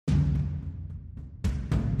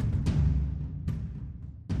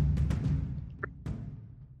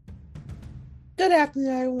Good afternoon,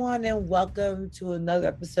 everyone, and welcome to another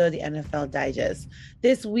episode of the NFL Digest.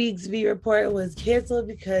 This week's V report was canceled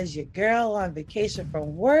because your girl on vacation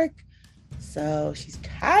from work. So she's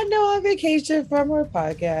kind of on vacation from her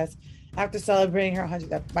podcast. After celebrating her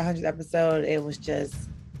 100th episode, it was just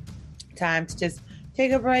time to just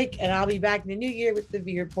take a break, and I'll be back in the new year with the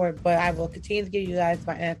V report. But I will continue to give you guys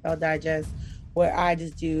my NFL Digest, where I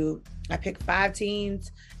pick 5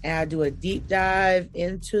 teams and I do a deep dive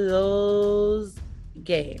into those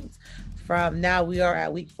games. From now, we are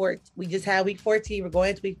at week 4. We just had week 14. We're going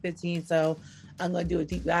into week 15. So I'm going to do a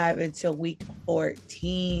deep dive until week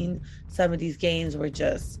 14. Some of these games were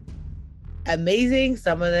just amazing.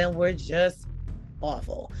 Some of them were just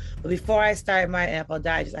awful. But before I start my NFL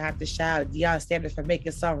Digest, I have to shout out Deion Sanders for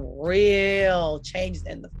making some real changes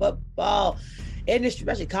in the football industry,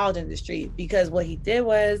 especially college industry, because what he did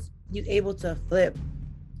was he's able to flip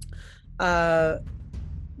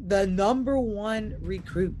the number one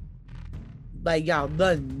recruit,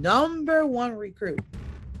 the number one recruit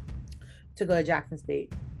to go to Jackson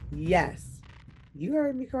State. Yes, you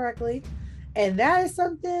heard me correctly. And that is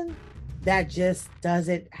something that just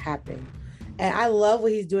doesn't happen. And I love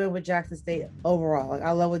what he's doing with Jackson State overall. Like,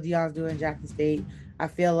 I love what Deion's doing in Jackson State. I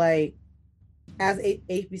feel like as a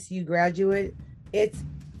HBCU graduate, it's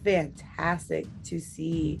fantastic to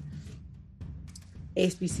see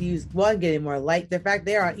HBCUs getting more like the fact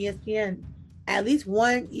they're on ESPN. At least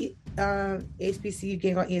one HBCU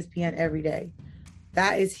game on ESPN every day.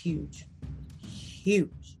 That is huge,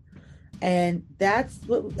 huge, and that's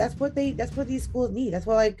what these schools need. That's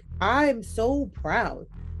why, like, I'm so proud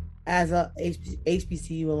as a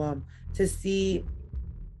HBCU alum to see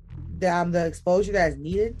the exposure that is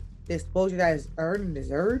needed, the exposure that is earned and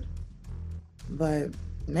deserved. But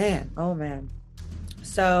man, oh man.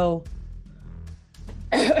 So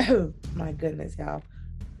my goodness, y'all.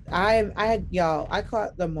 I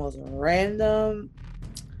caught the most random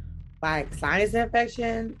like sinus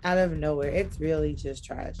infection out of nowhere. It's really just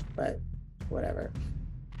trash, but whatever.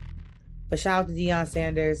 But shout out to Deion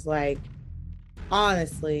Sanders. Like,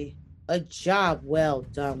 honestly, a job well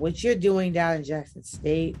done. What you're doing down in Jackson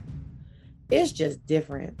State, it's just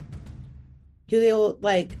different.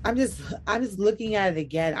 Like, I'm just looking at it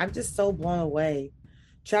again. I'm just so blown away.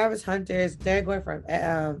 Travis Hunter they're going from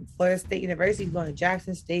Florida State University, he's going to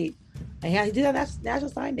Jackson State. And yeah, he did that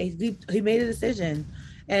national sign day. He made a decision.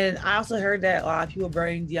 And I also heard that a lot of people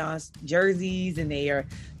burning Deion's jerseys and they are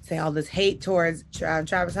saying all this hate towards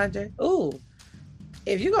Travis Hunter. Ooh,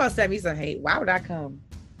 if you're going to send me some hate, why would I come?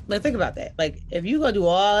 Like, think about that. Like, if you're going to do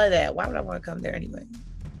all of that, why would I want to come there anyway?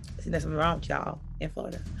 I think there's something wrong with y'all in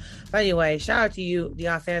Florida. But anyway, shout out to you,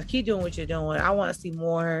 Deion Sanders. Keep doing what you're doing. I want to see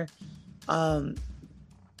more.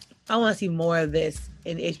 I want to see more of this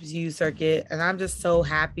in the HBCU circuit, and I'm just so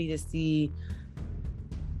happy to see.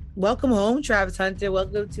 Welcome home, Travis Hunter.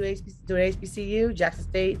 Welcome to HBCU, Jackson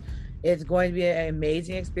State. It's going to be an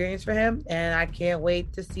amazing experience for him, and I can't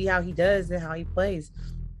wait to see how he does and how he plays.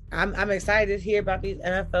 I'm excited to hear about these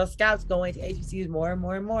NFL scouts going to HBCUs more and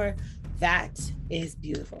more and more. That is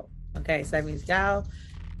beautiful. Okay, so that means, y'all,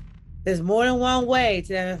 there's more than one way to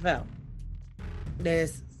the NFL.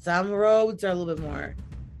 There's some roads are a little bit more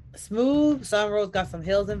smooth. Some roads got some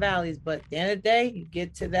hills and valleys, but at the end of the day, you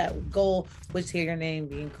get to that goal, which hear your name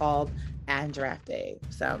being called and draft day.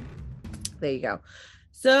 So there you go.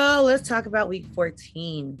 So let's talk about week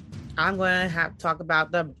 14. I'm going to talk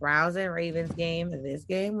about the Browns and Ravens game. This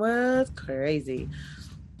game was crazy.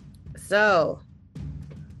 So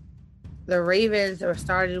the Ravens were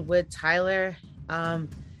started with Tyler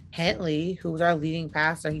Huntley, who was our leading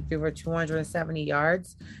passer. He threw for 270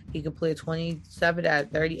 yards. He completed 27 out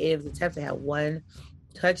of 38 of his attempts and had 1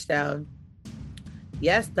 touchdown.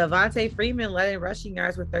 Yes, Devontae Freeman led in rushing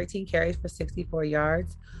yards with 13 carries for 64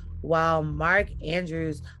 yards, while Mark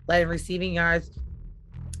Andrews led in receiving yards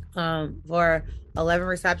for 11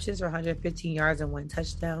 receptions for 115 yards and 1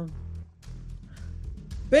 touchdown.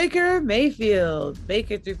 Baker Mayfield.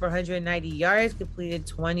 Baker threw for 190 yards, completed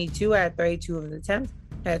 22 out of 32 of his attempts,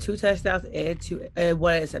 had 2 touchdowns and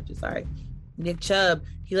 1 interception. Sorry. Nick Chubb,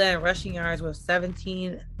 he led in rushing yards with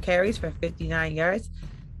 17 carries for 59 yards.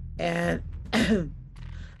 And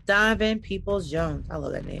Donovan Peoples-Jones, I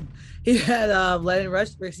love that name. He had led in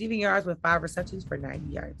receiving yards with 5 receptions for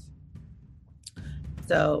 90 yards.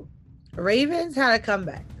 So Ravens had a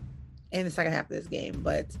comeback in the second half of this game,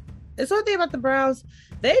 but it's one thing about the Browns.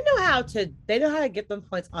 They know how to get them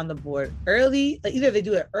points on the board early. Like, either they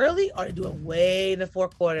do it early or they do it way in the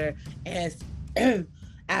fourth quarter, and it's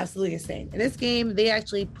absolutely insane. In this game, they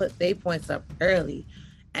actually put their points up early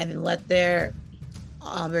and then let their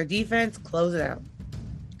defense close it out.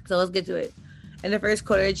 So let's get to it. In the first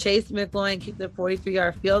quarter, Chase McGloin kicked a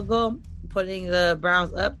 43-yard field goal, putting the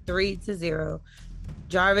Browns up 3-0.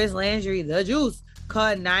 Jarvis Landry, the Juice,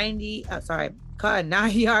 caught a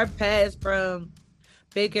 9-yard pass from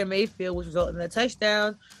Baker Mayfield, which resulted in a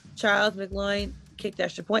touchdown. Charles McGloin kicked the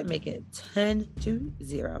extra point, making it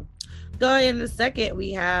 10-0. Going in the second,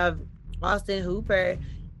 we have Austin Hooper.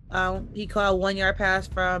 He caught a 1-yard pass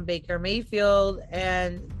from Baker Mayfield,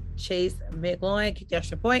 and Chase McGloin kicked the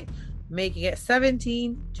extra point, making it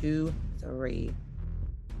 17-3.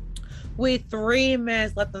 With 3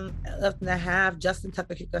 minutes left in the half, Justin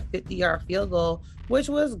Tucker kicked a 50-yard field goal, which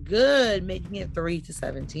was good, making it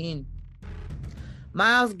 3-17.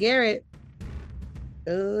 Myles Garrett.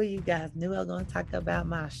 Oh, you guys knew I was going to talk about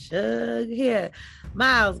my shug here.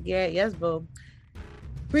 Myles Garrett, yes, boo.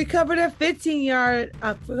 Recovered a 15-yard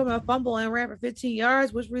fumble and ran for 15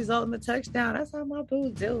 yards, which resulted in a touchdown. That's how my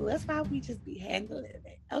boo do. That's why we just be handling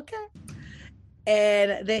it. Okay.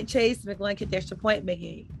 And then Chase McGloin kicked the extra point,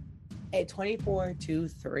 making it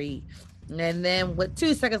 24-3. And then with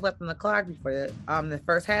 2 seconds left on the clock before the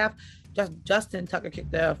first half, Justin Tucker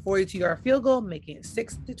kicked a 42-yard field goal, making it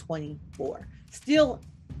 6-24. Still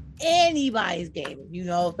anybody's game,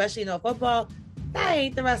 especially football. That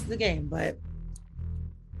ain't the rest of the game, but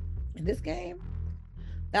in this game,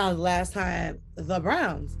 that was the last time the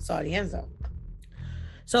Browns saw the end zone.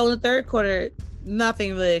 So in the third quarter,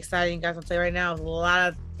 nothing really exciting, guys. I'll tell you right now, a lot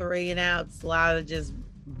of 3 and outs, a lot of just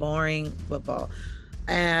boring football.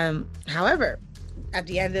 However, at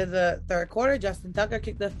the end of the third quarter, Justin Tucker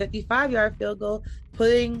kicked a 55-yard field goal,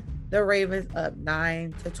 putting the Ravens up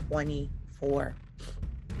 9-24.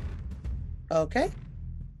 Okay.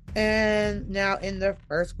 And now in the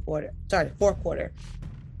fourth quarter,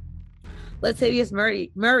 Latavius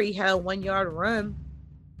Murray had a 1-yard run,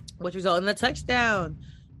 which resulted in a touchdown.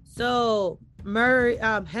 So Murray,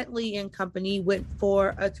 Huntley and company went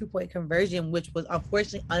for a 2-point conversion, which was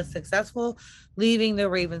unfortunately unsuccessful, leaving the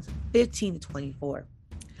Ravens 15-24.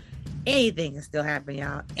 Anything can still happen,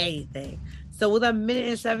 y'all. Anything. So with 1 minute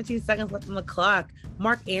and 17 seconds left on the clock,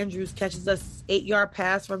 Mark Andrews catches a 8-yard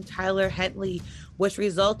pass from Tyler Huntley, which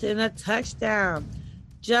resulted in a touchdown.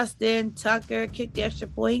 Justin Tucker kicked the extra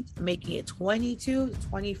point, making it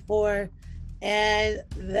 22-24. And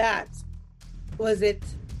that was it.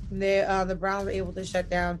 The Browns were able to shut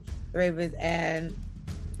down the Ravens and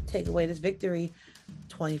take away this victory,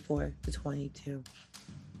 24-22.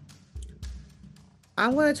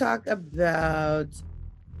 I'm going to talk about.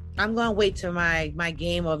 I'm going to wait to my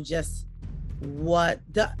game of just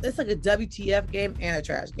it's like a WTF game and a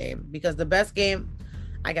trash game, because the best game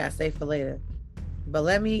I got to save for later. But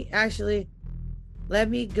let's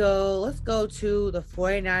go to the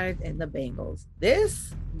 49ers and the Bengals.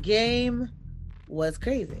 This game was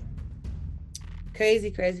crazy.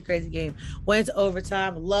 Crazy game. Went to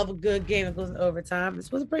overtime. Love a good game that goes in overtime.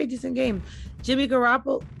 This was a pretty decent game. Jimmy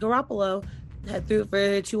Garoppolo had threw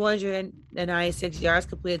for 296 yards,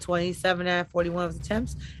 completed 27 out of 41 of his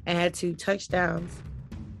attempts, and had 2 touchdowns.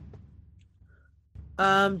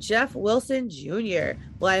 Jeff Wilson Jr.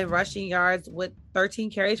 led in rushing yards with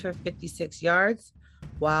 13 carries for 56 yards,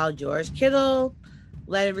 while George Kittle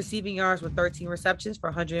led in receiving yards with 13 receptions for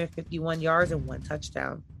 151 yards and 1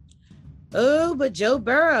 touchdown. Oh, but Joe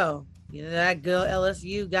Burrow, that good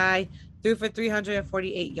LSU guy, threw for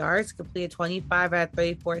 348 yards, completed 25 out of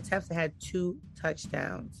 34 attempts, and had 2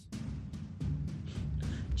 touchdowns.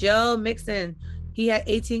 Joe Mixon, he had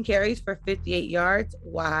 18 carries for 58 yards,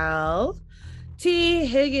 while T.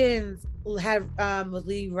 Higgins was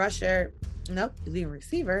leading receiver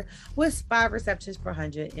with 5 receptions for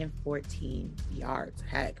 114 yards.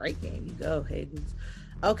 Had a great game. You go, Higgins.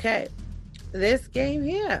 Okay, this game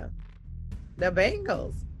here, the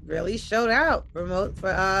Bengals really showed out for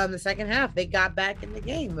the second half. They got back in the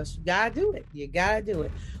game, but you gotta do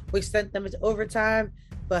it. We sent them into overtime,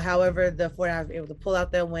 but however, the 49ers were able to pull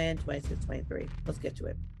out their win, 26-23. Let's get to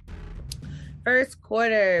it. First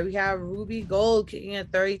quarter, we have Ruby Gold kicking a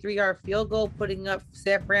 33-yard field goal, putting up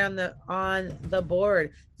San Fran on the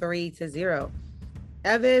board, 3-0.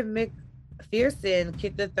 Evan McPherson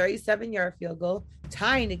kicked a 37-yard field goal,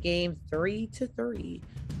 tying the game 3-3,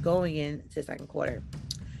 going into the second quarter.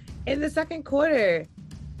 In the second quarter,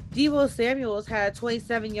 Deebo Samuels had a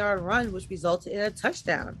 27-yard run, which resulted in a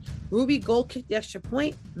touchdown. Ruby Gold kicked the extra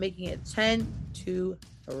point, making it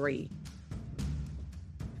 10-3.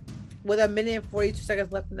 With 1 minute and 42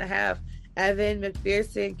 seconds left in the half, Evan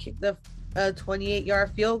McPherson kicked a 28-yard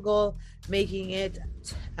field goal, making it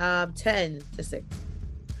 10-6.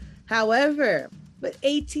 However, with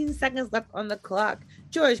 18 seconds left on the clock,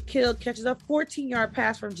 George Kittle catches a 14-yard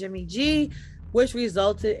pass from Jimmy G, which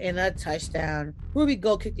resulted in a touchdown. Ruby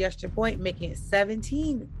Gold kicked the extra point, making it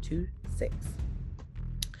 17-6.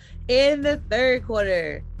 In the third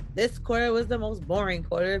quarter, this quarter was the most boring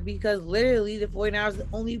quarter because literally the 49ers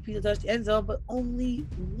only people touched the end zone, but only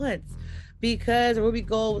once. Because Ruby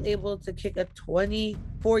Gold was able to kick a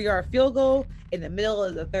 24-yard field goal in the middle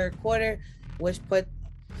of the third quarter, which put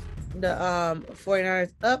the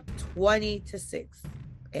 49ers up 20-6.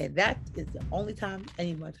 And that is the only time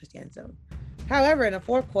anyone touched the end zone. However, in the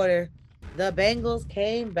fourth quarter, the Bengals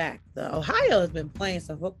came back. The Ohio has been playing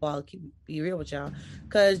some football, be real with y'all,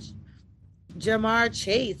 because Jamar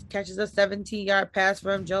Chase catches a 17-yard pass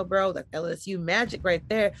from Joe Burrow, the LSU magic right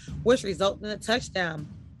there, which resulted in a touchdown.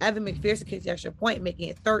 Evan McPherson kicks the extra point, making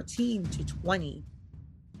it 13-20.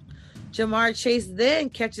 Jamar Chase then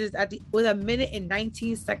catches with a minute and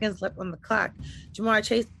 19 seconds left on the clock. Jamar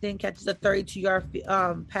Chase then catches a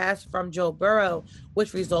 32-yard pass from Joe Burrow,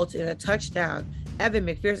 which resulted in a touchdown. Evan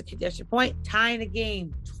McPherson kicked the extra point, tying the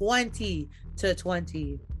game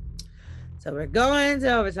 20-20. So we're going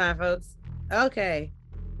to overtime, folks. Okay.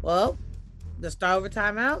 Well, to start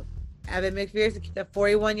overtime out, Evan McPherson kicked a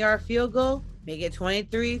 41-yard field goal, make it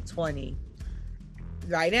 23-20.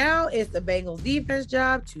 Right now, it's the Bengals defense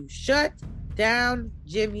job to shut down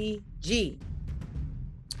Jimmy G.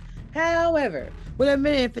 However, with a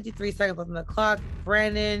minute and 53 seconds left on the clock,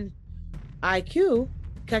 Brandon IQ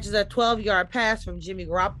catches a 12-yard pass from Jimmy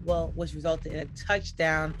Garoppolo, which resulted in a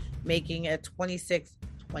touchdown, making a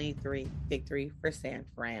 26-23 victory for San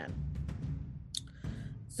Fran.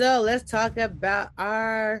 So let's talk about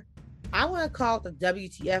I want to call it the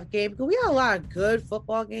WTF game, because we had a lot of good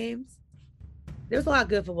football games. There was a lot of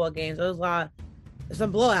good football games. There was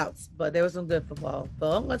some blowouts, but there was some good football.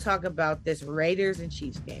 But I'm going to talk about this Raiders and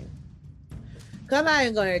Chiefs game. Because I'm not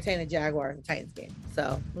even going to entertain the Jaguars and Titans game.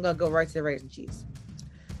 So I'm going to go right to the Raiders and Chiefs.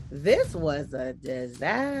 This was a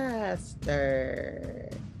disaster.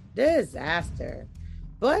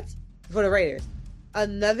 But for the Raiders,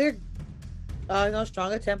 another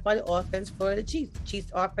strong attempt by the offense for the Chiefs. The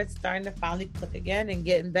Chiefs offense starting to finally click again and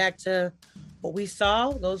getting back to what we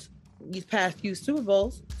saw these past few Super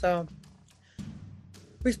Bowls. So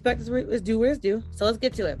respect is due where it's due. So let's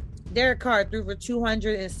get to it. Derek Carr threw for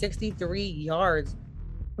 263 yards.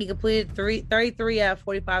 He completed 33 out of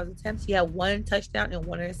 45 attempts. He had 1 touchdown and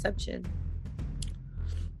 1 interception.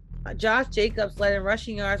 Josh Jacobs led in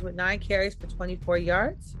rushing yards with 9 carries for 24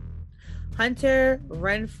 yards. Hunter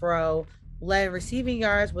Renfrow led in receiving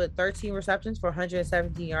yards with 13 receptions for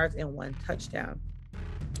 117 yards and 1 touchdown.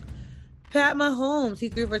 Pat Mahomes, he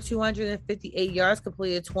threw for 258 yards,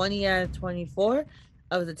 completed 20 out of 24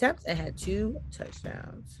 of his attempts, and had 2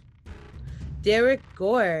 touchdowns. Derek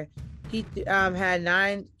Gore, he had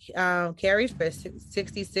 9 carries for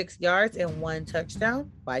 66 yards and 1 touchdown.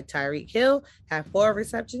 By Tyreek Hill, had 4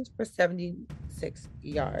 receptions for 76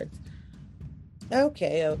 yards.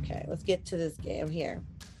 Okay, let's get to this game here.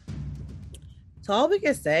 So all we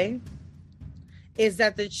can say is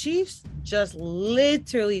that the Chiefs just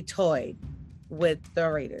literally toyed with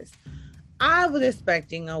the Raiders. I was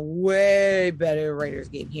expecting a way better Raiders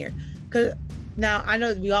game here. Because now I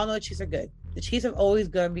know we all know the Chiefs are good. The Chiefs are always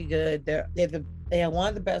going to be good. They have one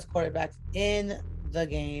of the best quarterbacks in the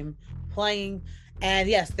game playing. And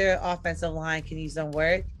yes, their offensive line can use some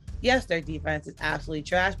work. Yes, their defense is absolutely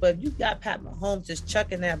trash, but if you got Pat Mahomes just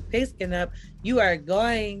chucking that pigskin up, you are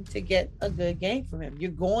going to get a good game from him.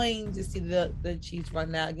 You're going to see the Chiefs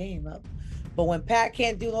run that game up. But when Pat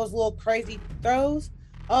can't do those little crazy throws,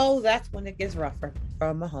 that's when it gets rougher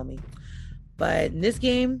from Mahomes. But in this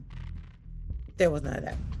game, there was none of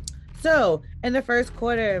that. So in the first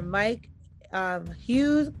quarter, Mike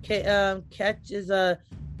Hughes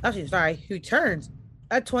returns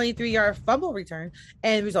a 23-yard fumble return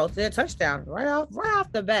and results in a touchdown right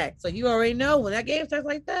off the bat. So you already know when that game starts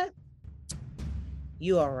like that,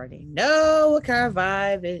 you already know what kind of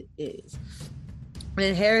vibe it is. And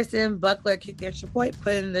then Harrison Butker kicked the extra point,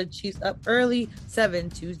 putting the Chiefs up early,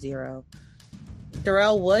 7-0.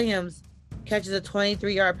 Darrell Williams catches a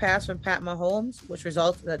 23-yard pass from Pat Mahomes, which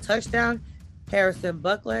results in a touchdown. Harrison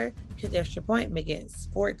Butker kicked the extra point, making it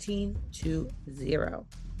 14-0.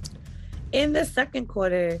 In the second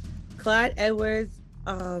quarter, Clyde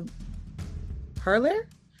Edwards-Helaire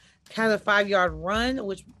had a 5-yard run,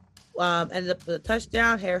 which ended up with a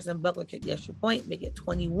touchdown. Harrison Butker kicked the extra point, making it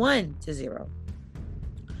 21-0.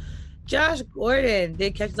 Josh Gordon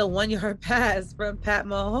did catch the 1-yard pass from Pat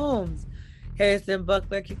Mahomes. Harrison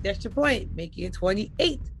Butker kicked the extra point, making it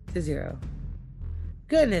 28-0.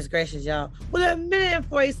 Goodness gracious, y'all. With a minute and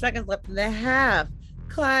 40 seconds left in the half,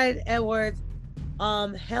 Clyde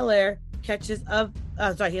Edwards-Helaire catches a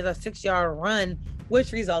he has a 6-yard run,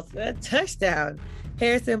 which results in a touchdown.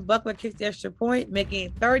 Harrison Butker kicks the extra point, making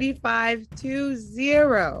it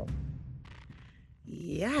 35-0.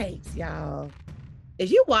 Yikes, y'all.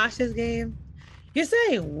 If you watch this game, you're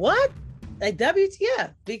saying, what? Like,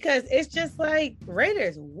 WTF? Because it's just like,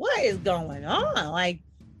 Raiders, what is going on? Like,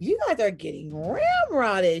 you guys are getting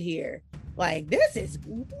ramrodded here. Like, this is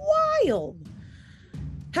wild.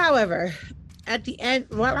 However, at the end,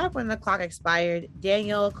 right when the clock expired,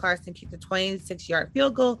 Daniel Carlson kicked a 26-yard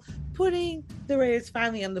field goal, putting the Raiders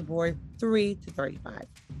finally on the board 3-35.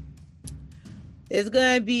 There's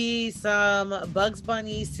going to be some Bugs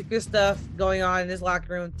Bunny secret stuff going on in this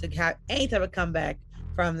locker room to have any type of comeback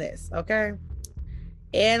from this, okay?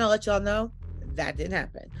 And I'll let y'all know that didn't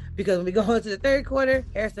happen. Because when we go into the third quarter,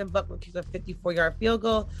 Harrison Butker kicks a 54-yard field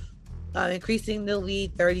goal, increasing the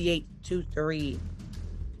lead 38-3.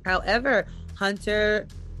 However, Hunter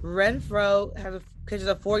Renfrow catches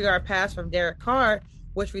a 4-yard pass from Derek Carr,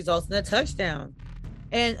 which results in a touchdown.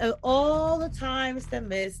 And of all the times to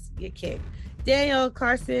miss, you kick. Daniel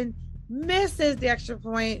Carlson misses the extra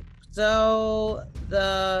point, so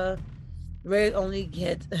the Raiders only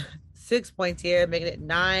get 6 points here, making it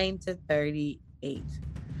 9-38.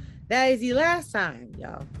 That is the last time,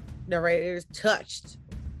 y'all, the Raiders touched,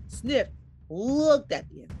 sniffed, looked at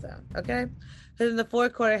the end zone, okay? Because in the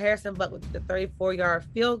fourth quarter, Harrison Butker with the 37-yard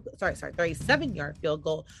field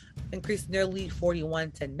goal, increasing their lead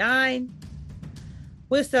 41-9.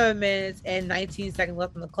 With 7 minutes and 19 seconds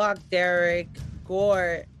left on the clock, Derek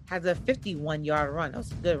Gore has a 51-yard run. That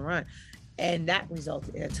was a good run. And that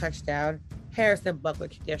resulted in a touchdown. Harrison Butker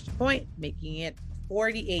kicked the extra point, making it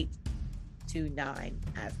 48-9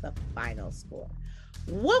 as the final score.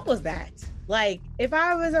 What was that? Like, if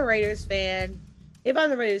I was a Raiders fan, if I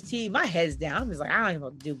was a Raiders team, my head's down. I'm just like, I don't even know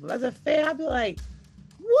what to do. But as a fan, I'd be like,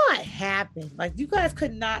 what happened? Like, you guys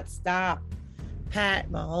could not stop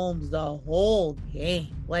Pat Mahomes the whole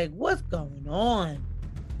game. Like, what's going on?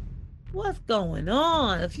 What's going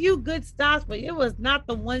on? A few good stops, but it was not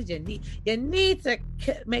the ones you need. You need to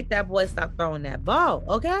make that boy stop throwing that ball,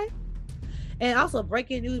 okay? And also,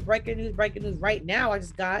 breaking news right now, I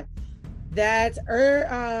just got that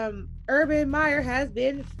Urban Meyer has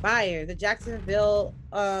been fired. The Jacksonville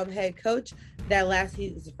head coach that last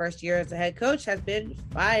season's first year as a head coach has been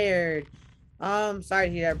fired. Sorry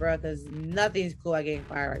to hear that, bro, because nothing's cool like getting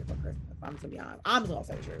fired right before Christmas. I'm just gonna be honest. I'm just gonna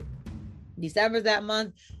say the truth. December's that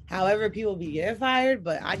month. However, people be getting fired,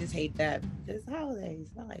 but I just hate that because holidays,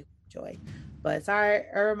 not like joy. But sorry,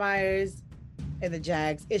 Urban Meyers and the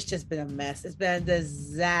Jags. It's just been a mess. It's been a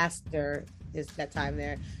disaster. That time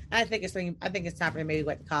there. I think it's time for him maybe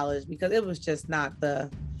go to college because it was just not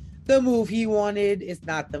the move he wanted. It's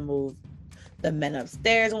not the move the men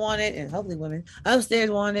upstairs wanted, and hopefully women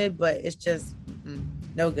upstairs wanted, but it's just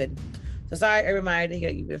no good. So sorry, everybody,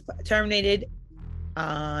 that you've been terminated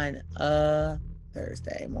on a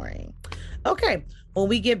Thursday morning. Okay, when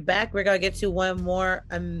we get back, we're gonna get to one more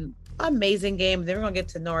amazing game. Then we're gonna get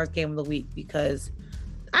to Nora's game of the week because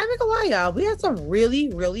I'm not gonna lie, y'all, we had some really,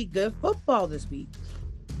 really good football this week,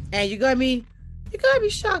 and you're gonna be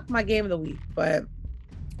shocked my game of the week, but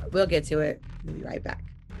we'll get to it. We'll be right back.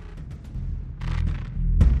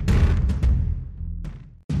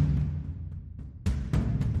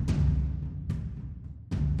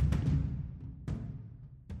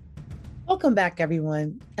 Welcome back,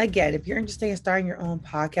 everyone. Again, if you're interested in starting your own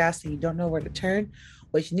podcast and you don't know where to turn,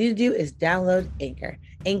 what you need to do is download Anchor.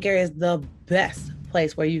 Anchor is the best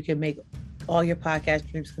place where you can make all your podcast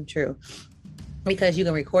dreams come true because you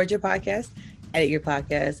can record your podcast, edit your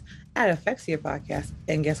podcast, add effects to your podcast,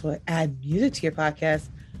 and guess what? Add music to your podcast,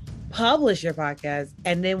 publish your podcast,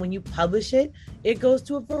 and then when you publish it, it goes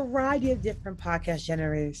to a variety of different podcast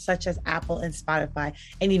generators such as Apple and Spotify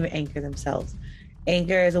and even Anchor themselves.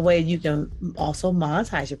 Anchor is a way you can also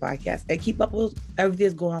monetize your podcast and keep up with everything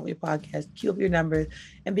that's going on with your podcast, keep up your numbers,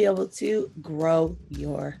 and be able to grow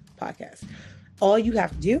your podcast. All you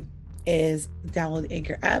have to do is download the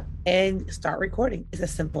Anchor app and start recording. It's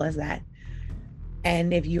as simple as that.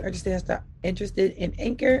 And if you're interested in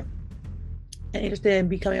Anchor and interested in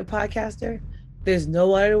becoming a podcaster, there's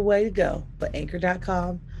no other way to go but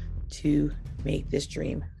anchor.com to make this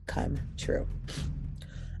dream come true.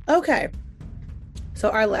 Okay. So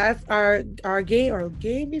our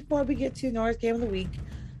game before we get to Nora's game of the week,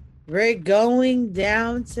 we're going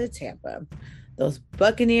down to Tampa. Those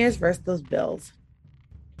Buccaneers versus those Bills.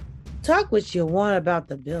 Talk what you want about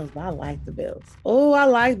the Bills, but I like the Bills. Oh, I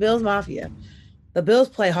like Bills Mafia. The Bills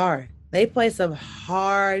play hard. They play some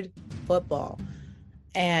hard football.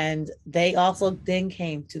 And they also then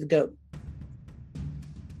came to the GOAT.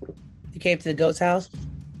 came to the GOAT's house.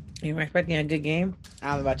 You were expecting a good game. I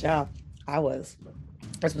don't know about y'all. I was.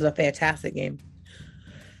 This was a fantastic game.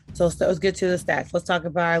 So let's get to the stats. Let's talk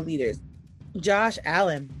about our leaders. Josh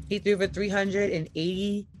Allen, he threw for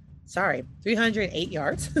 308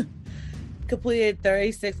 yards, completed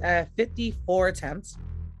 36 out of 54 attempts,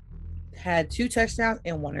 had 2 touchdowns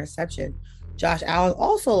and 1 interception. Josh Allen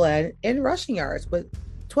also led in rushing yards with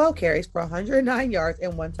 12 carries for 109 yards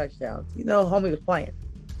and 1 touchdown. You know, homie was playing.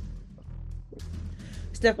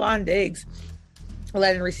 Stephon Diggs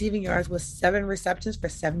led in receiving yards with 7 receptions for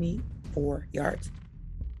 74 yards.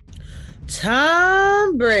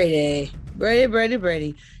 Tom Brady.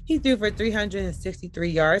 He threw for 363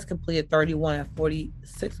 yards, completed 31 of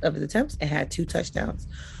 46 of his attempts, and had 2 touchdowns.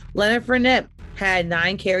 Leonard Fournette had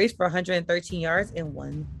 9 carries for 113 yards and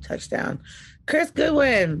 1 touchdown. Chris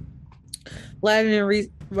Goodwin led in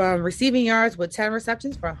receiving yards with 10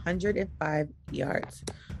 receptions for 105 yards.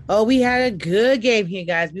 Oh, we had a good game here,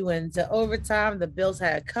 guys. We went into overtime. The Bills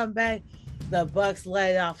had a comeback. The Bucs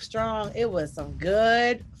led off strong. It was some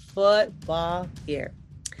good football here.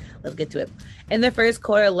 Let's get to it. In the first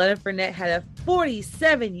quarter, Leonard Fournette had a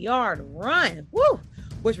 47-yard run,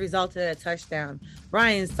 which resulted in a touchdown.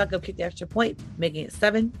 Ryan Succop kicked the extra point, making it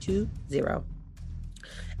 7-0.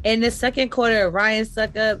 In the second quarter, Ryan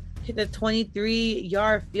Succop hit a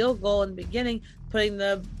 23-yard field goal in the beginning, putting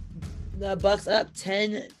the Bucs up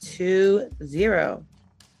 10-0.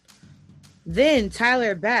 Then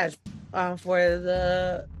Tyler Bass for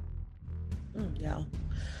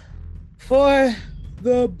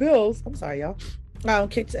the Bills. I'm sorry, y'all.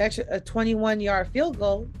 Kicked a 21-yard field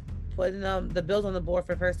goal, putting the Bills on the board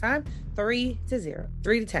for the first time,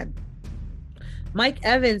 3-10. Mike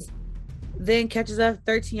Evans then catches a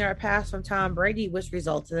 13-yard pass from Tom Brady, which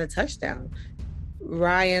results in a touchdown.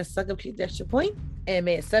 Ryan Succop kicked the extra point and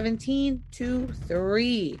made it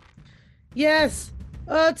 17-3. Yes.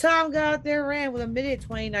 Tom got out there and ran with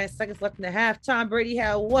 1:29 seconds left in the half. Tom Brady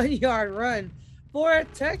had a 1-yard run for a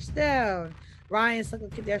touchdown. Ryan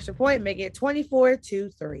Succop kicked the extra point, making it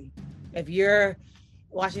 24-3. If you're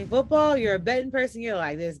watching football, you're a betting person, you're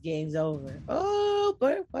like, this game's over. Oh,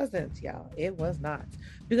 but it wasn't, y'all. It was not.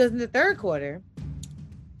 Because in the third quarter,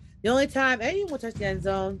 the only time anyone touched the end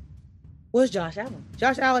zone was Josh Allen.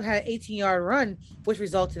 Josh Allen had an 18-yard run, which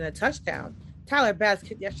resulted in a touchdown. Tyler Bass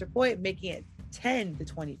kicked the extra point, making it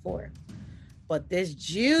 10-24. But this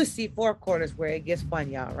juicy fourth quarter is where it gets fun,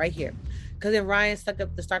 y'all, right here. Because then Ryan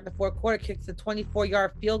Succop to start the fourth quarter, kicks a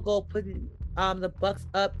 24-yard field goal, putting the Bucs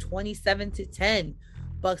up 27-10.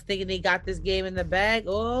 Bucs thinking they got this game in the bag.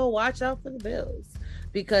 Oh, watch out for the Bills.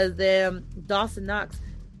 Because then Dawson Knox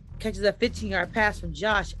catches a 15-yard pass from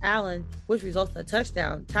Josh Allen, which results in a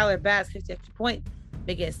touchdown. Tyler Bass kicks the extra point,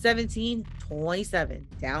 making it 17-27,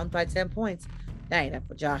 down by 10 points. That ain't enough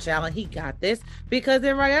for Josh Allen. He got this. Because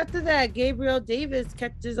then right after that, Gabriel Davis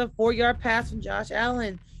catches a 4-yard pass from Josh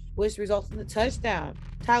Allen, which results in a touchdown.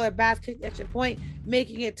 Tyler Bass kicked the extra point,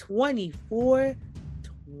 making it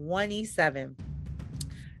 24-27.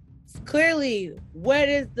 Clearly, what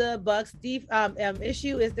is the Bucs'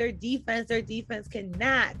 issue? Is their defense. Their defense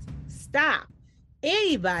cannot stop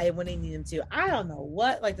anybody when they need them to. I don't know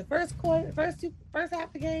what. Like the first half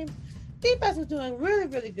of the game, defense was doing a really,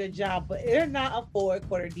 really good job, but they're not a forward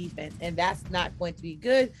quarter defense, and that's not going to be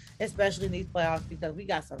good, especially in these playoffs, because we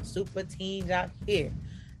got some super teams out here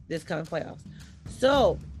this coming playoffs.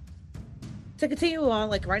 So to continue on,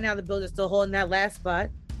 like right now, the Bills are still holding that last spot.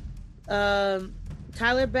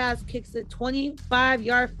 Tyler Bass kicks a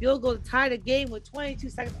 25-yard field goal to tie the game with 22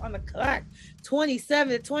 seconds on the clock.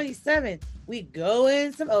 27-27. We go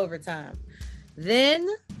in some overtime. Then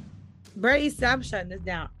Brady said, I'm shutting this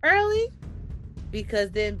down early,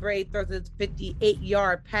 because then Brady throws a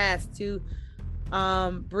 58-yard pass to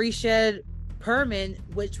Breshad Perriman,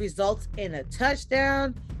 which results in a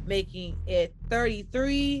touchdown, making it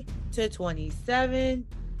 33-27.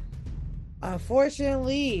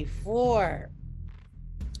 Unfortunately for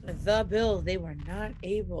the Bills, they were not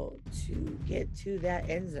able to get to that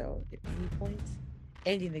end zone at any point,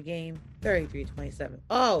 ending the game 33-27.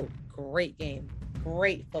 Oh, great game.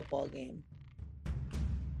 Great football game.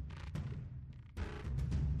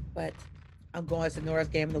 But I'm going to the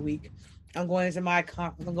North game of the week. I'm going into my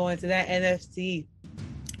conference. I'm going to that NFC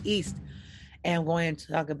East. And I'm going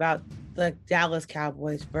to talk about the Dallas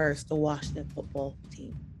Cowboys versus the Washington football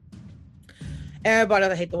team. Everybody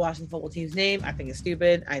doesn't hate the Washington football team's name. I think it's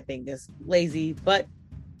stupid. I think it's lazy. But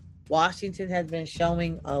Washington has been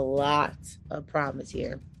showing a lot of promise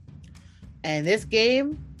here. And this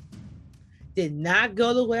game did not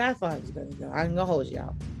go the way I thought it was going to go. I'm going to hold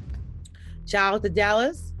y'all. Shout out to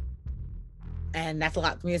Dallas. And that's a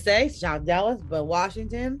lot for me to say. Shout out Dallas, but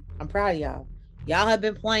Washington, I'm proud of y'all. Y'all have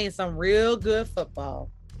been playing some real good football.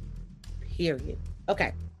 Period.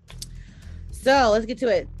 Okay. So let's get to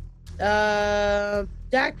it.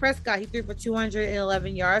 Dak Prescott, he threw for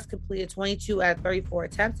 211 yards, completed 22 out of 34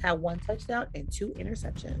 attempts, had 1 touchdown and 2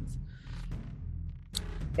 interceptions.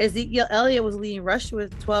 Ezekiel Elliott was leading rusher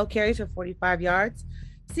with 12 carries for 45 yards.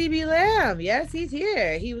 CB Lamb, yes, he's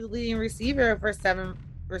here. He was leading receiver for 7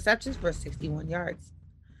 receptions for 61 yards.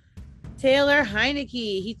 Taylor Heinicke,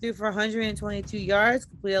 he threw for 122 yards,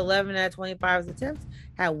 completed 11 out of 25 attempts,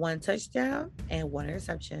 had 1 touchdown and 1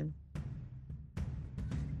 interception.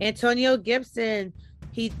 Antonio Gibson,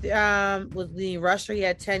 he was leading rusher. He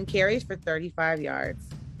had 10 carries for 35 yards.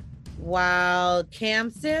 While Cam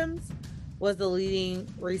Sims was the leading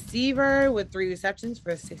receiver with 3 receptions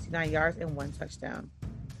for 69 yards and 1 touchdown.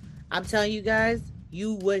 I'm telling you guys,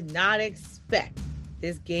 you would not expect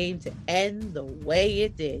this game to end the way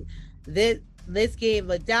it did. This game,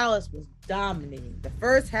 but Dallas was dominating. The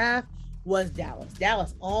first half was Dallas.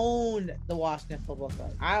 Dallas owned the Washington Football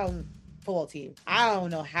Club. Football team. I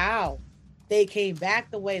don't know how they came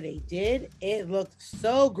back the way they did. It looked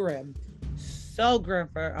so grim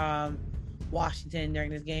for Washington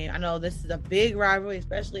during this game. I know this is a big rivalry,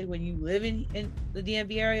 especially when you live in the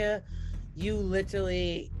DMV area. You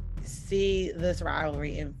literally see this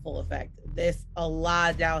rivalry in full effect. There's a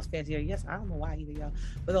lot of Dallas fans here. Yes, I don't know why either, y'all,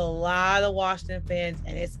 but a lot of Washington fans,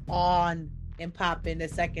 and it's on and popping the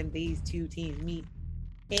second these two teams meet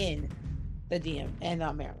in the DM and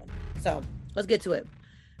Maryland. So let's get to it.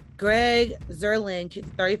 Greg Zuerlein kicked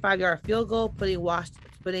a 35-yard field goal,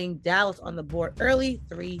 putting Dallas on the board early,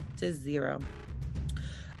 3-0.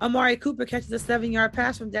 Amari Cooper catches a 7-yard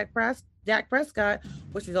pass from Dak Prescott,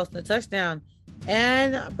 which results in a touchdown.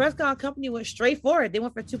 And Prescott and company went straight for it. They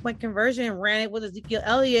went for a 2-point conversion and ran it with Ezekiel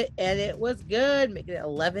Elliott, and it was good, making it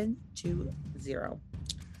 11-0.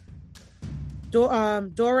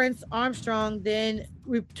 Dorrance Armstrong then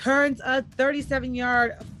returns a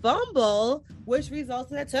 37-yard fumble, which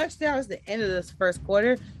results in a touchdown. It's the end of this first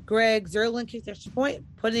quarter. Greg Zuerlein kicked the extra point,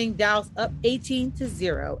 putting Dallas up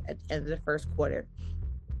 18-0 at the end of the first quarter.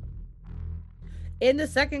 In the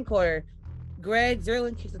second quarter, Greg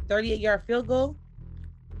Zuerlein kicks a 38-yard field goal,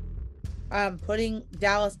 putting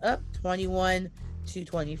Dallas up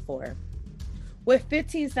 21-24. With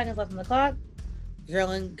 15 seconds left on the clock,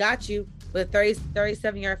 Zuerlein got you with a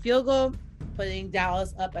 37-yard field goal, putting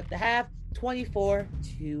Dallas up at the half 24-0.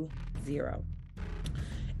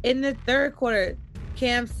 In the third quarter,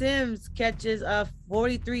 Cam Sims catches a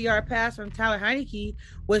 43-yard pass from Tyler Heinicke,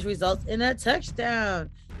 which results in a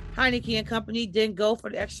touchdown. Heinicke and company didn't go for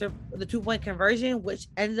the 2-point conversion, which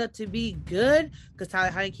ended up to be good because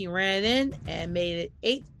Tyler Heinicke ran in and made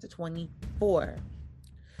it 8-24.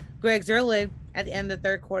 Greg Zuerlein at the end of the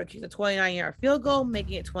third quarter kicked a 29-yard field goal,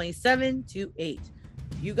 making it 27-8.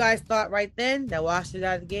 You guys thought right then that Washington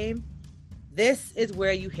out of the game. This is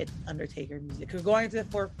where you hit Undertaker music. Because going into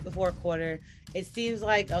the fourth quarter, it seems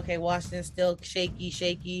like, okay, Washington's still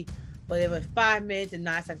shaky, but it was 5 minutes and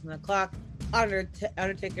 9 seconds on the clock.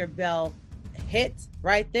 Undertaker bell hit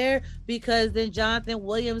right there because then Jonathan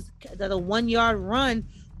Williams does a 1-yard run,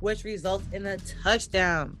 which results in a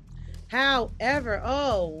touchdown. However,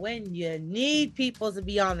 when you need people to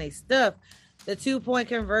be on their stuff, the 2-point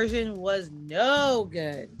conversion was no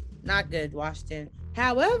good. Not good, Washington.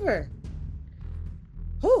 However,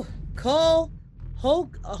 Cole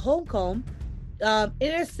Holcomb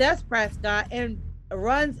intercepts Prescott and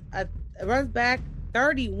runs back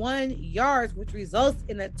 31 yards, which results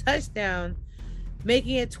in a touchdown,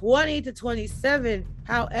 making it 20-27.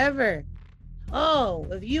 However,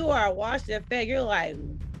 if you are a Washington fan, you're like,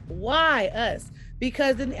 why us?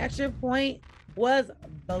 Because the extra point was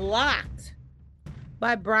blocked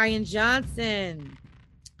by Brian Johnson.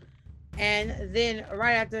 And then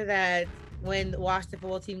right after that, when the Washington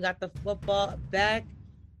football team got the football back,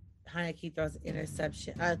 Heinicke throws an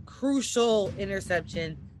interception, a crucial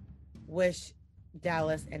interception, which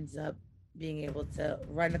Dallas ends up being able to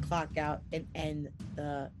run the clock out and end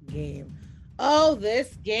the game.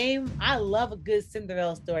 This game, I love a good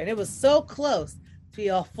Cinderella story. And it was so close to be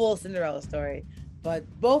a full Cinderella story. But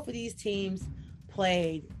both of these teams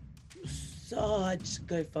played such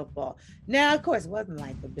good football. Now, of course, it wasn't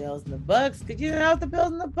like the Bills and the Bucks, because you know the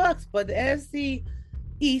Bills and the Bucks, but the NFC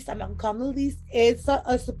East, I'm not gonna call them the least, it's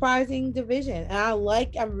a surprising division. And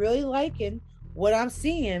I'm really liking what I'm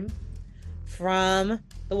seeing from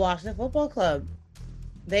the Washington Football Club.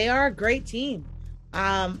 They are a great team.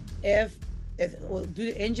 If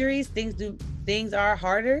due to injuries, things are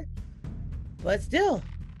harder, but still,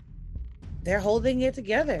 they're holding it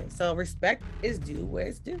together. So respect is due where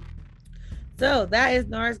it's due. So that is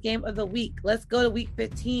Nora's game of the week. Let's go to week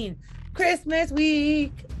 15, Christmas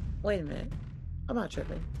week. Wait a minute, I'm not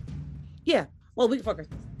tripping. Yeah, well, week before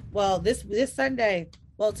Christmas. Well, this Sunday.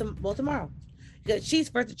 Well, tomorrow. You got Chiefs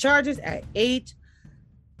versus the Chargers at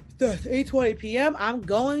 8:20 p.m. I'm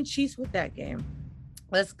going Chiefs with that game.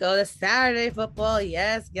 Let's go to Saturday football.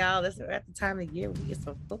 Yes, y'all. This is at the time of the year we get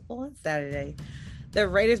some football on Saturday. The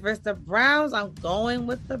Raiders versus the Browns. I'm going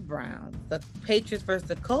with the Browns. The Patriots versus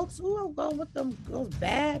the Colts. Ooh, I'm going with those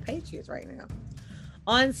bad Patriots right now.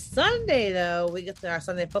 On Sunday, though, we get to our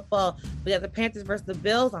Sunday football. We got the Panthers versus the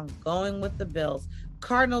Bills. I'm going with the Bills.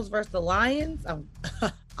 Cardinals versus the Lions.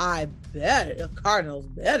 I bet the Cardinals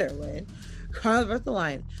better win. Cardinals versus the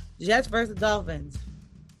Lions. Jets versus the Dolphins.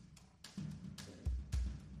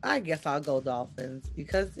 I guess I'll go Dolphins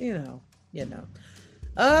because, you know.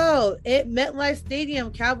 Oh, at MetLife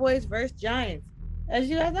Stadium, Cowboys versus Giants. As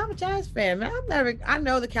you guys know, I'm a Giants fan, man. I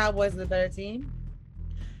know the Cowboys are the better team.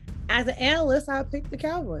 As an analyst, I pick the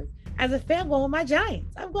Cowboys. As a fan, I'm going with my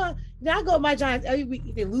Giants. I go with my Giants every week.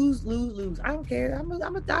 If they lose. I don't care. I'm a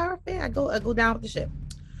diehard fan. I go down with the ship.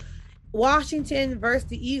 Washington versus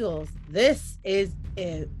the Eagles. This is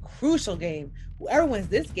a crucial game. Whoever wins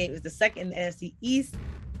this game is the second in the NFC East.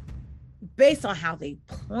 Based on how they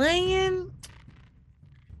playing,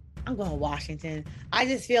 I'm going Washington. I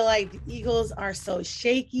just feel like the Eagles are so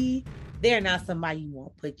shaky. They're not somebody you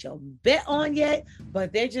want to put your bet on yet,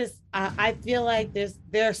 but they're just, I feel like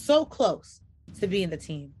they're so close to being the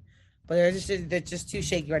team, but they're just too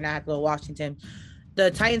shaky right now. I have to go Washington.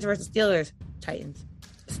 The Titans versus Steelers. Titans.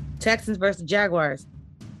 Texans versus Jaguars.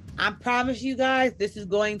 I promise you guys, this is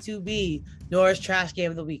going to be Nora's trash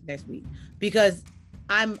game of the week next week because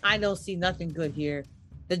I don't see nothing good here.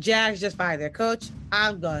 The Jags just fired their coach.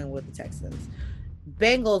 I'm going with the Texans.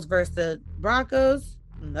 Bengals versus the Broncos.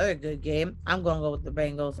 Another good game. I'm going to go with the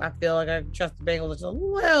Bengals. I feel like I trust the Bengals just a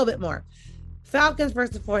little bit more. Falcons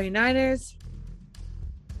versus the 49ers.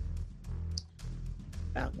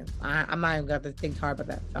 Falcons. I'm not even going to think hard about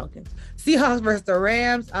that. Falcons. Seahawks versus the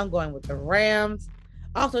Rams. I'm going with the Rams.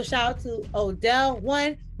 Also, shout out to Odell.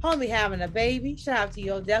 One, homie having a baby. Shout out to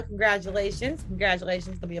you, Odell. Congratulations.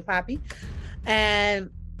 Congratulations to be a poppy. And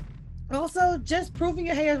also, just proving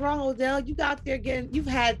your hair is wrong, Odell. You got there you've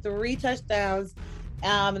had 3 touchdowns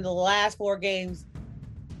in the last 4 games.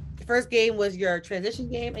 The first game was your transition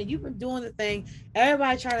game, and you've been doing the thing.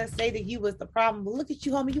 Everybody trying to say that you was the problem, but look at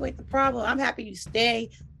you, homie. You ain't the problem. I'm happy you stay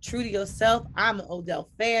true to yourself. I'm an Odell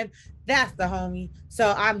fan. That's the homie.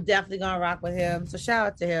 So I'm definitely going to rock with him. So shout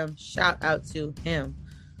out to him. Shout out to him.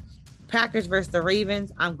 Packers versus the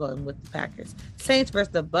Ravens. I'm going with the Packers. Saints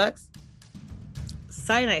versus the Bucks.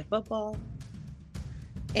 Sunday Night Football.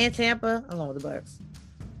 And Tampa. I'm going with the Bucks.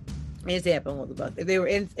 And Tampa, I'm going with the Bucks.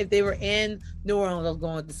 If they were in New Orleans, I was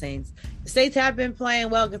going with the Saints. The Saints have been playing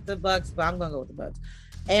well against the Bucks, but I'm going to go with the Bucks.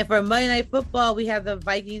 And for Monday Night Football, we have the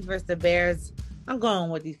Vikings versus the Bears. I'm going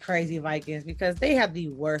with these crazy Vikings because they have the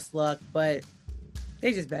worst luck, but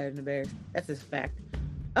they're just better than the Bears. That's a fact.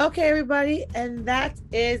 Okay, everybody, and that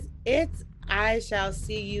is it. I shall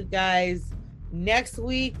see you guys next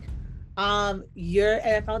week. Your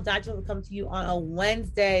NFL Digest will come to you on a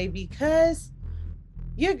Wednesday because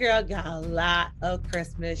your girl got a lot of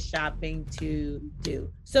Christmas shopping to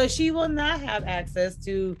do. So she will not have not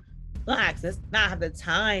have the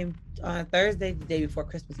time on Thursday, the day before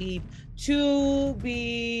Christmas Eve, to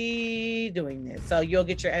be doing this. So you'll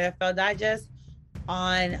get your NFL Digest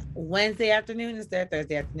on Wednesday afternoon instead of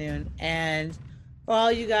Thursday afternoon. And for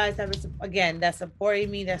all you guys that's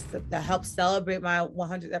supporting me, that helps celebrate my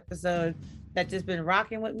 100th episode, that just been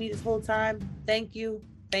rocking with me this whole time. Thank you.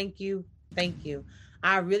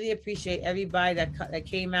 I really appreciate everybody that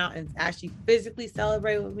came out and actually physically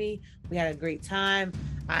celebrated with me. We had a great time.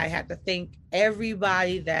 I have to thank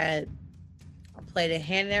everybody that played a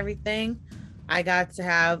hand in everything. I got to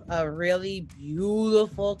have a really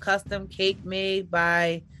beautiful custom cake made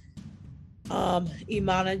by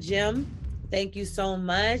Imana Jim. Thank you so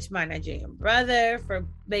much, my Nigerian brother, for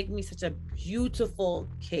making me such a beautiful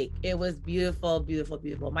cake. It was beautiful, beautiful,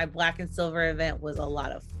 beautiful. My Black and Silver event was a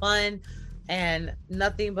lot of fun and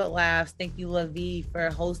nothing but laughs. Thank you, Lavi, for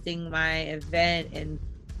hosting my event and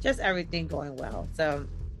just everything going well. So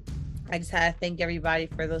I just had to thank everybody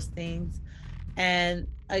for those things. And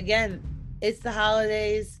again, it's the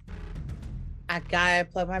holidays. I gotta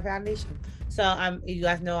plug my foundation. So you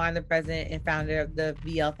guys know I'm the president and founder of the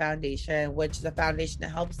VL Foundation, which is a foundation that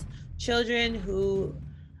helps children who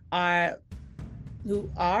are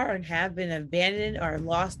and have been abandoned or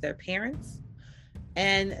lost their parents,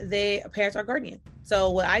 and parents are guardian.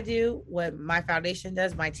 So what I do, what my foundation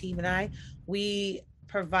does, my team and I, we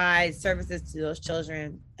provide services to those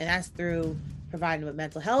children, and that's through providing with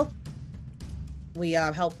mental health. We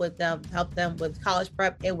help them with college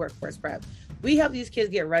prep and workforce prep. We help these kids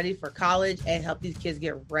get ready for college and help these kids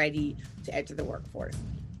get ready to enter the workforce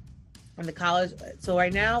and the college. So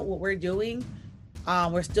right now, what we're doing,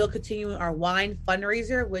 we're still continuing our wine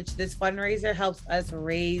fundraiser, which this fundraiser helps us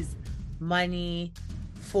raise money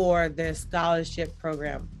for the scholarship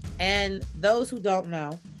program. And those who don't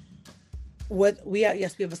know, what we have,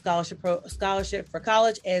 yes, we have a scholarship for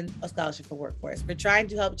college and a scholarship for workforce. We're trying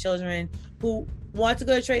to help children who want to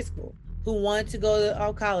go to trade school, who want to go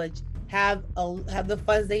to college, have the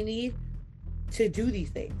funds they need to do these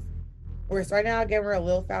things. We're starting out again. We're a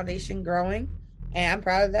little foundation growing, and I'm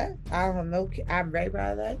proud of that. I'm very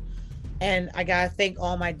proud of that. And I gotta thank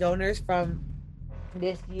all my donors from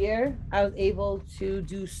this year. I was able to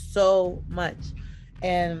do so much,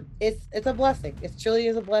 and it's a blessing. It truly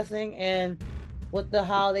is a blessing. And with the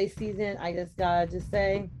holiday season, I just gotta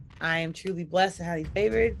say I am truly blessed and highly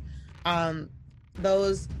favored.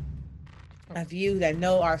 Those of you that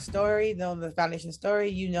know our story, know the foundation story,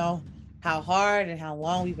 you know how hard and how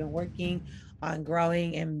long we've been working on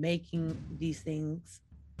growing and making these things,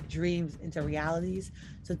 dreams, into realities.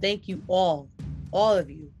 So thank you all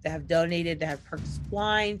of you that have donated, that have purchased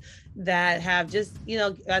wine, that have just,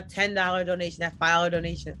 a $10 donation, that $5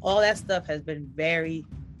 donation, all that stuff has been very,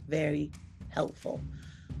 very helpful.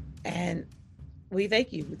 And we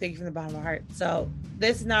thank you. We thank you from the bottom of our heart. So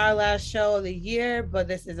this is not our last show of the year, but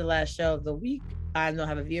this is the last show of the week. I don't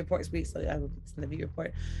have a view report this week, so I will send the view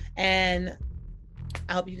report. And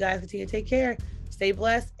I hope you guys continue to take care. Stay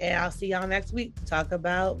blessed, and I'll see y'all next week to talk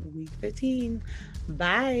about week 15.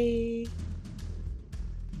 Bye.